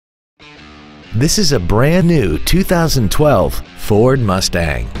This is a brand new 2012 Ford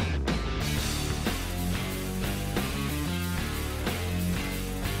Mustang.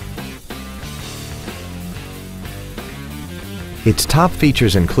 Its top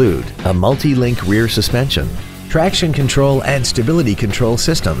features include a multi-link rear suspension, traction control and stability control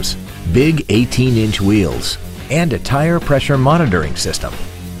systems, big 18-inch wheels, and a tire pressure monitoring system.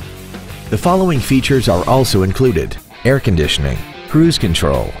 The following features are also included: air conditioning, cruise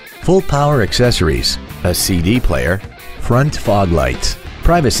control, full power accessories, a CD player, front fog lights,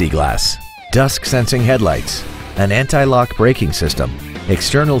 privacy glass, dusk sensing headlights, an anti-lock braking system,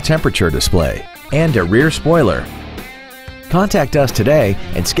 external temperature display, and a rear spoiler. Contact us today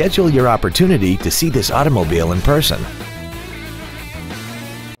and schedule your opportunity to see this automobile in person.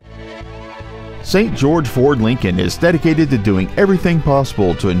 St. George Ford Lincoln is dedicated to doing everything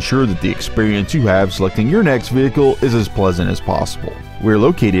possible to ensure that the experience you have selecting your next vehicle is as pleasant as possible. We're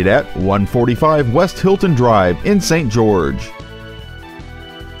located at 145 West Hilton Drive in St. George.